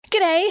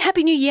G'day,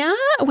 Happy New Year.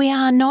 We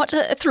are not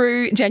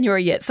through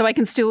January yet, so I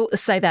can still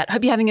say that.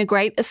 Hope you're having a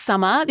great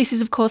summer. This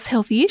is, of course,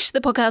 Healthy-ish,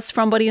 the podcast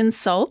from Body and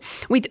Soul,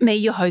 with me,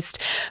 your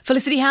host,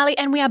 Felicity Harley,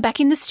 and we are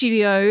back in the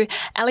studio.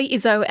 Ali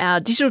Izzo,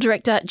 our digital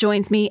director,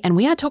 joins me, and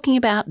we are talking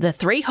about the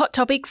 3 hot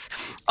topics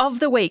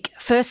of the week.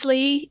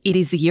 Firstly, it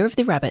is the year of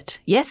the rabbit.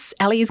 Yes,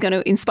 Ali is going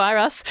to inspire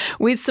us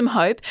with some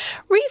hope.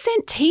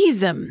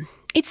 Resenteeism.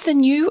 It's the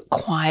new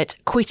quiet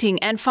quitting.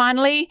 And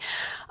finally,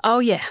 oh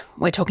yeah,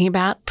 we're talking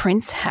about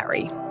Prince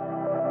Harry.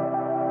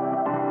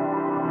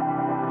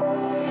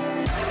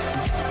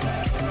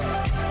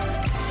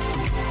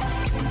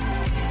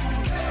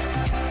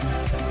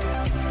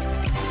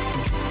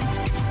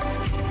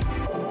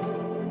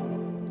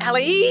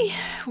 Ali,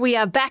 we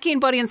are back in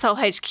Body and Soul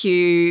HQ,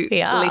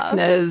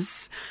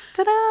 listeners.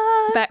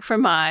 Ta-da! Back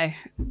from my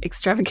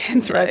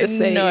extravaganza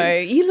overseas. No,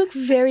 you look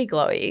very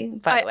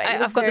glowy, by the way.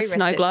 I've got the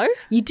snow rested. glow.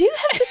 You do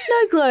have the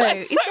snow glow.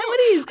 Is that what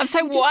it is? I'm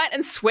so white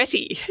and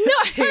sweaty. No,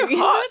 so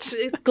hot.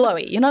 It's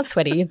glowy. You're not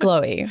sweaty. You're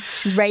glowy.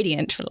 She's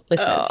radiant,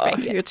 listeners.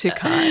 Radiant. You're too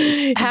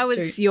kind. How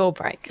was your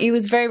break? It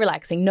was very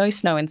relaxing. No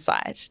snow in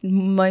sight.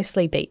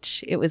 Mostly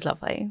beach. It was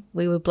lovely.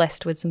 We were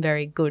blessed with some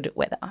very good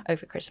weather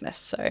over Christmas.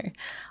 So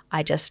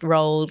I just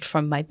rolled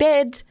from my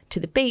bed to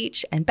the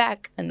beach and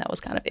back, and that was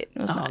kind of it.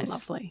 It was nice.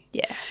 Lovely.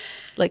 Yeah,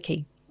 low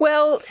key.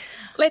 Well,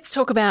 let's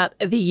talk about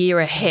the year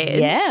ahead.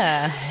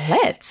 Yeah,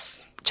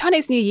 let's.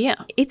 Chinese New Year.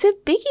 It's a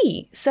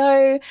biggie.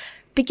 So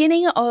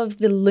beginning of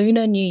the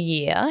Lunar New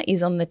Year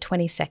is on the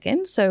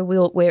 22nd, so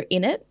we're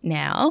in it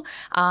now.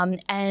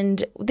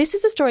 And this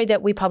is a story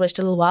that we published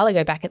a little while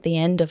ago back at the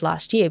end of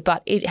last year,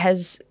 but it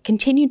has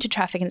continued to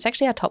traffic, and it's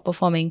actually our top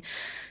performing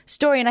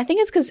story. And I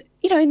think it's because,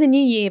 in the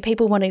new year,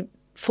 people want to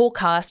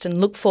forecast and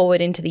look forward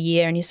into the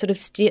year, and you're sort of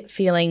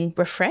feeling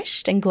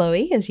refreshed and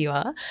glowy as you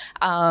are.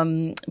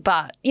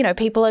 But,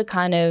 people are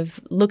kind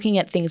of looking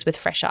at things with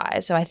fresh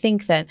eyes. So I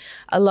think that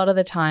a lot of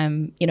the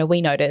time,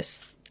 we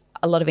notice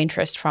a lot of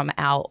interest from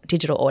our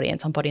digital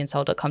audience on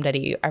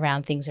bodyandsoul.com.au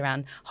around things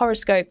around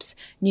horoscopes,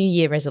 New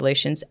Year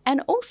resolutions,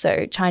 and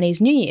also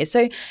Chinese New Year.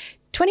 So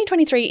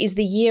 2023 is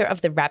the year of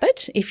the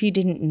rabbit, if you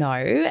didn't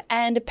know,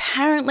 and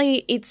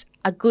apparently it's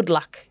a good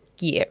luck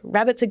year.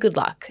 Rabbits are good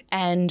luck,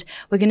 and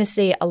we're going to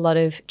see a lot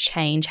of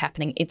change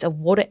happening. It's a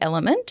water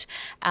element,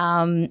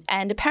 and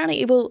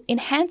apparently it will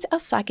enhance our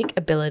psychic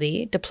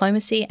ability,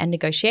 diplomacy, and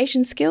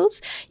negotiation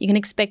skills. You can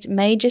expect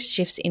major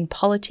shifts in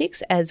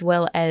politics, as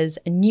well as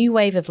a new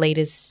wave of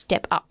leaders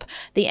step up.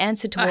 The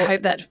answer to I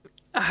hope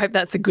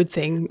that's a good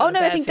thing. Oh,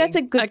 no, I think that's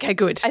a good... Okay,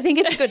 good. I think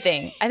it's a good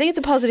thing. I think it's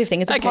a positive thing.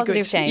 It's a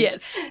positive change.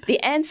 Yes. The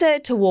answer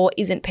to war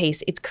isn't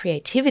peace, it's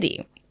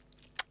creativity.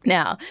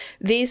 Now,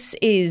 this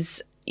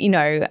is...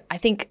 I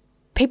think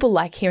people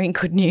like hearing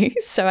good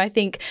news. So I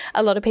think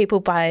a lot of people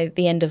by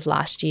the end of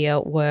last year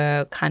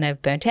were kind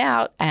of burnt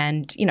out,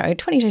 and,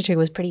 2022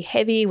 was pretty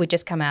heavy. We'd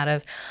just come out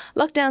of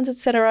lockdowns,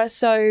 etc.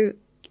 So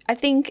I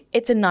think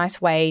it's a nice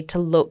way to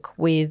look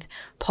with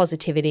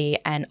positivity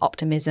and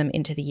optimism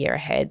into the year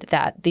ahead,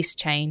 that this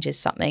change is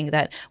something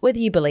that, whether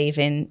you believe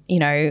in,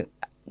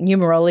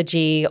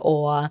 numerology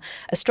or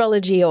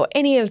astrology or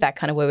any of that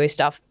kind of woo-woo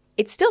stuff,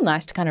 it's still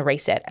nice to kind of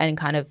reset and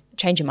kind of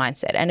change your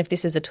mindset. And if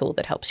this is a tool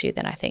that helps you,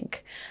 then I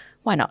think,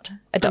 why not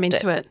adopt I'm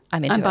into it.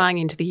 I'm buying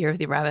into the year of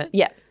the rabbit.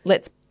 Yeah,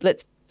 let's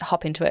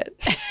hop into it.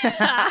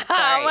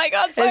 Oh my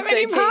God, so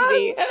many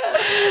puns.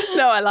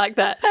 No, I like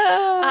that.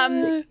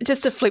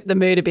 Just to flip the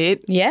mood a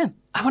bit. Yeah.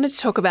 I wanted to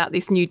talk about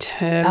this new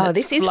term. Oh,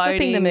 this is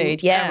flipping the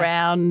mood. Yeah.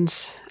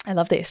 Around I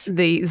love this.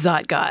 The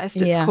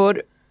zeitgeist. It's called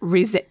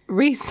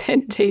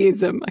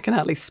resenteeism. I can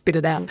hardly spit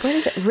it out. What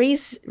is it?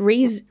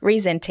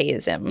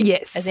 Resenteeism.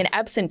 Yes. As in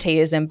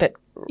absenteeism, but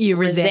you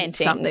resent resenting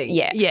something.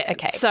 Yeah. Yeah.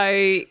 Okay.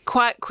 So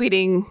quiet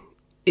quitting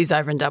is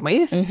over and done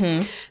with.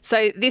 Mm-hmm.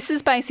 So this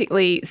is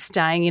basically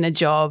staying in a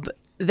job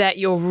that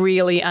you're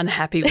really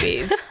unhappy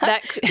with.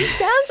 It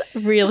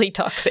sounds really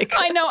toxic.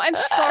 I know. I'm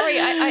sorry.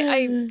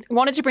 I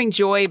wanted to bring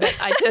joy, but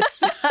I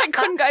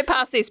couldn't go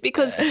past this,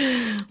 because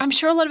I'm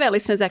sure a lot of our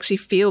listeners actually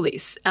feel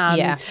this.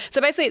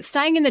 So basically it's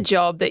staying in the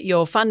job that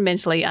you're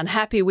fundamentally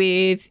unhappy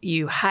with,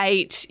 you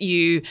hate,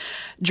 you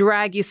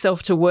drag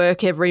yourself to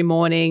work every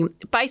morning,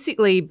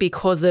 basically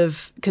because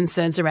of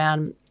concerns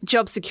around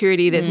job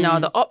security. There's no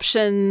other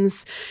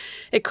options.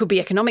 It could be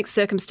economic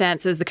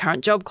circumstances, the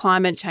current job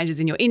climate, changes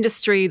in your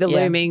industry, the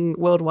looming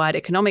worldwide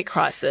economic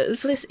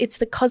crisis. It's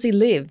the COSI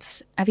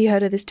lives. Have you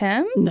heard of this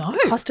term? No.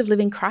 Cost of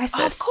living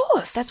crisis. Of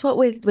course. That's what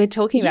we're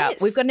talking about.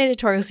 Yes. We've got an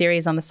editorial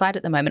series on the site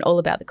at the moment all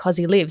about the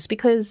COSI lives,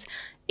 because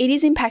it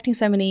is impacting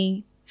so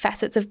many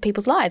facets of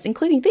people's lives,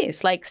 including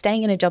this, like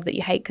staying in a job that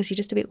you hate because you're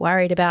just a bit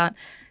worried about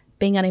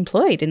being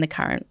unemployed in the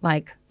current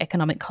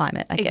economic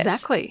climate, I guess.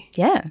 Exactly.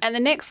 Yeah. And the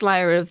next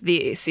layer of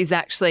this is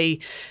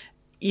actually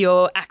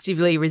you're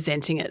actively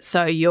resenting it.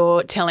 So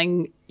you're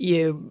telling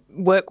your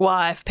work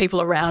wife,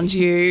 people around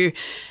you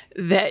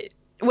that,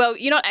 well,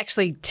 you're not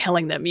actually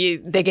telling them.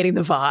 They're getting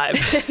the vibe.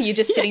 You're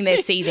just sitting there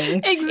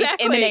seething. Exactly.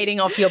 It's emanating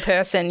off your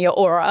person, your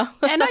aura.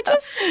 And I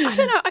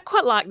don't know, I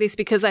quite like this,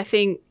 because I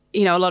think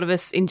you know, a lot of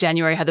us in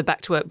January had the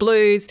back to work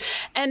blues,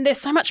 and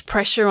there's so much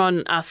pressure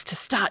on us to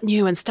start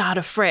new and start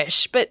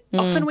afresh, but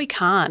often we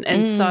can't.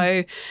 And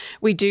so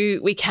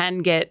we can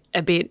get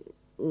a bit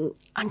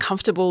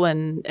uncomfortable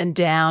and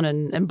down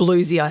and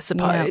bluesy, I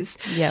suppose.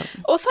 Yeah.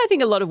 Also, I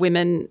think a lot of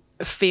women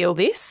feel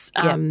this,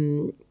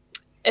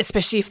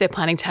 especially if they're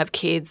planning to have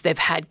kids, they've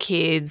had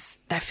kids,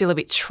 they feel a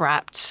bit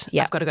trapped.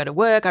 Yeah. I've got to go to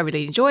work. I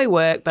really enjoy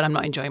work, but I'm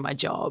not enjoying my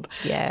job.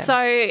 Yeah. So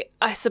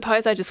I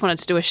suppose I just wanted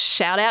to do a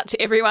shout out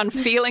to everyone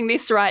feeling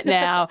this right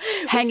now.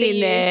 Hang in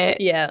there.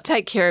 Yeah.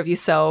 Take care of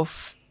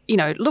yourself. You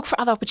know, look for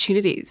other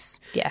opportunities.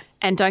 Yeah.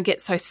 And don't get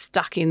so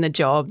stuck in the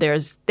job. There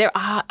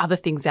are other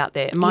things out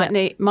there. It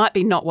might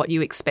be not what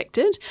you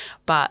expected,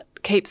 but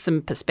keep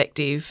some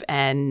perspective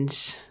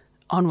and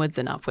onwards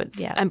and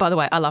upwards. Yeah. And by the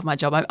way, I love my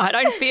job. I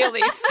don't feel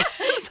this.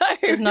 So,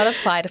 Does not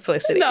apply to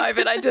Felicity. no,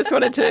 but I just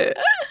wanted to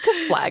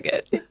flag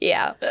it.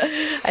 Yeah,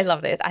 I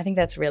love this. I think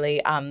that's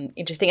really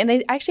interesting. And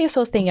there's actually a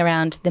source thing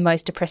around the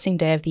most depressing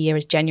day of the year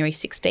is January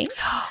 16th.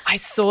 I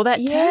saw that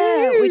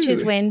too. Which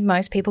is when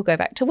most people go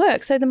back to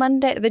work. So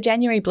the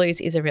January blues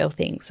is a real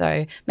thing.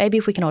 So maybe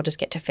if we can all just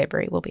get to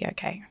February, we'll be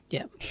okay.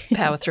 Yeah,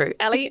 power through.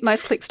 Ali,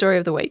 most clicked story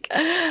of the week.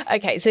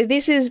 Okay, so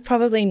this is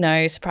probably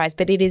no surprise,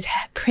 but it is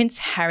Prince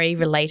Harry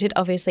related.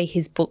 Obviously,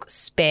 his book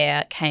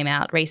Spare came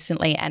out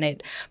recently and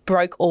it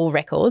broke all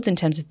records in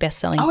terms of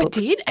best-selling books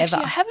it did? ever.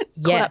 Actually, I haven't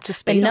caught up to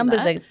speed The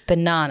numbers on that. are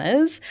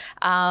bananas.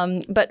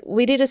 But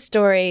we did a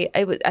story.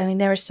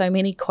 There are so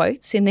many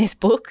quotes in this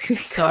book.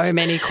 So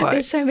many quotes.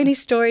 There's so many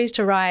stories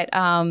to write.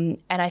 And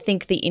I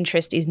think the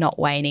interest is not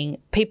waning.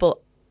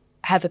 People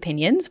have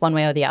opinions one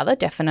way or the other,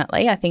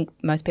 definitely. I think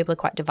most people are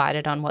quite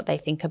divided on what they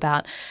think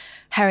about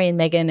Harry and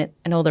Meghan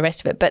and all the rest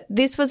of it. But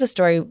this was a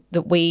story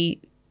that we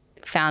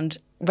found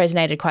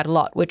resonated quite a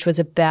lot, which was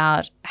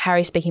about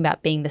Harry speaking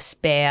about being the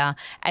spare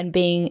and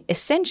being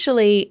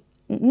essentially,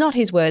 not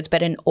his words,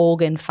 but an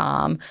organ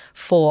farm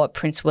for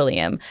Prince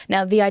William.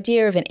 Now, the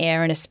idea of an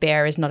heir and a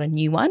spare is not a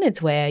new one.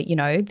 It's where, you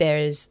know,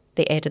 there's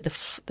the heir to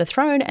the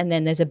throne and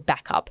then there's a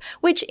backup,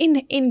 which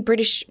in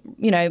British,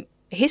 you know,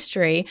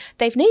 history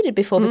they've needed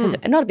before, because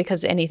not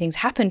because anything's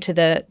happened to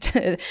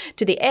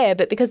the heir,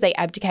 but because they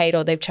abdicate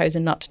or they've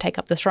chosen not to take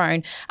up the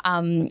throne.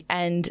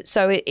 And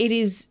so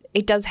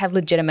it does have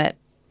legitimate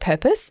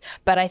purpose.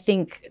 But I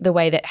think the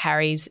way that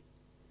Harry's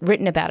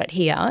written about it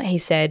here, he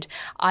said,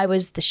 I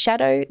was the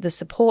shadow, the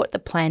support, the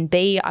plan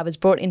B. I was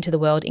brought into the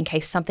world in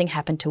case something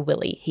happened to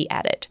Willie, he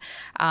added.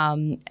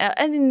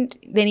 And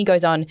then he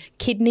goes on,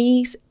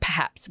 kidneys,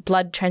 perhaps,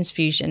 blood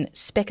transfusion,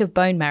 speck of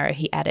bone marrow,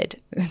 he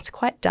added. It's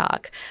quite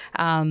dark.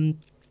 I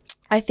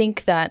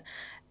think that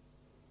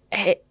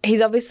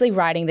he's obviously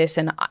writing this,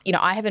 and, you know,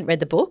 I haven't read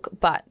the book,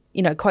 but,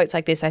 you know, quotes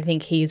like this, I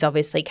think he's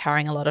obviously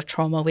carrying a lot of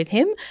trauma with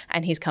him,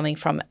 and he's coming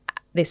from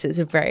this is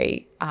a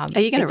very. Are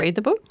you going to read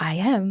the book? I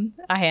am.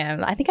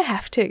 I think I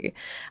have to.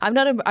 I'm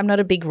not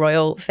a big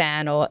royal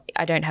fan, or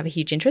I don't have a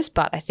huge interest,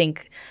 but I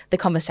think the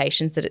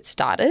conversations that it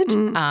started,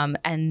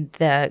 and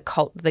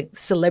the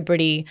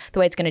celebrity, the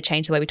way it's going to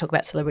change the way we talk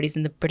about celebrities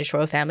in the British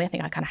royal family, I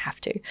think I kind of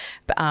have to.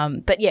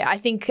 But yeah, I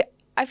think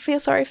I feel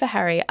sorry for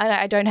Harry.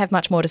 I don't have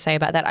much more to say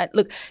about that.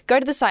 Look,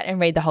 go to the site and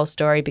read the whole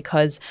story,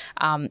 because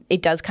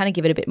it does kind of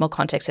give it a bit more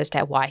context as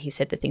to why he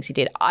said the things he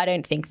did. I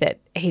don't think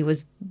that he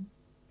was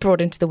brought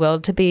into the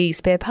world to be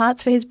spare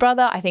parts for his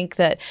brother. I think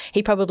that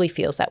he probably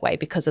feels that way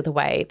because of the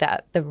way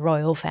that the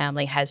royal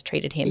family has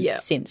treated him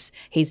since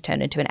he's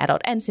turned into an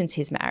adult, and since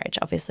his marriage,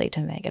 obviously,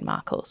 to Meghan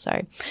Markle.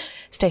 So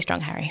stay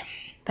strong, Harry.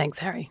 Thanks,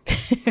 Harry.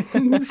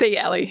 See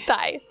you, Ali.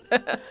 Bye.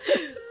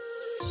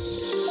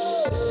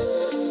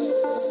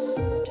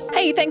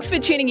 Hey, thanks for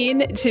tuning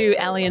in to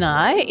Ali and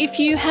I. If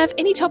you have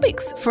any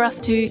topics for us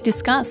to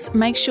discuss,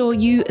 make sure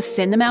you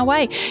send them our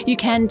way. You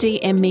can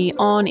DM me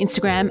on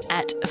Instagram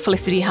at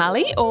Felicity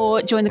Harley,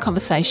 or join the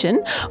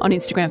conversation on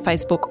Instagram,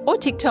 Facebook or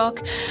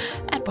TikTok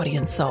at Body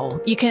and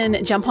Soul. You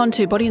can jump on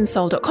to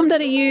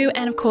bodyandsoul.com.au,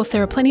 and of course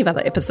there are plenty of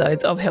other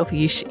episodes of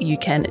Healthy-ish you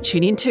can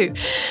tune into.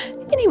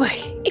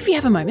 Anyway, if you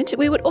have a moment,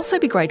 we would also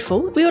be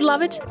grateful. We would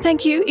love it.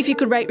 Thank you if you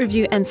could rate,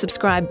 review and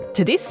subscribe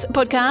to this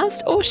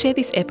podcast, or share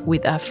this ep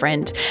with a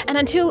friend. And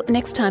until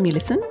next time you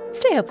listen,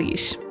 stay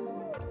healthy-ish.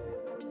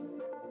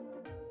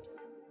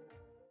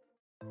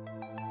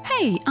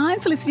 Hey, I'm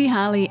Felicity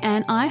Harley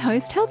and I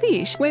host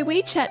Healthy-ish, where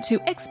we chat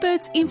to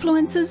experts,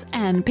 influencers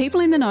and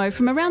people in the know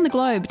from around the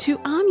globe to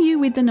arm you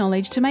with the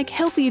knowledge to make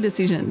healthier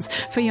decisions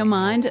for your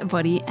mind,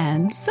 body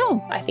and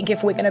soul. I think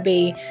if we're going to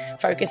be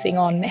focusing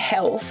on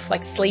health,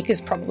 like sleep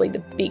is probably the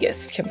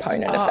biggest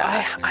component of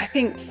that. I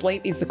think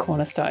sleep is the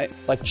cornerstone.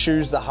 Like,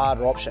 choose the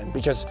harder option,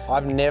 because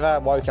I've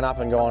never woken up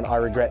and gone, I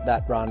regret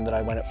that run that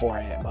I went at 4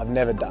 a.m. I've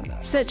never done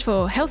that. Search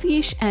for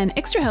Healthy-ish and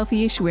Extra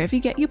Healthy-ish wherever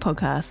you get your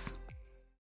podcasts.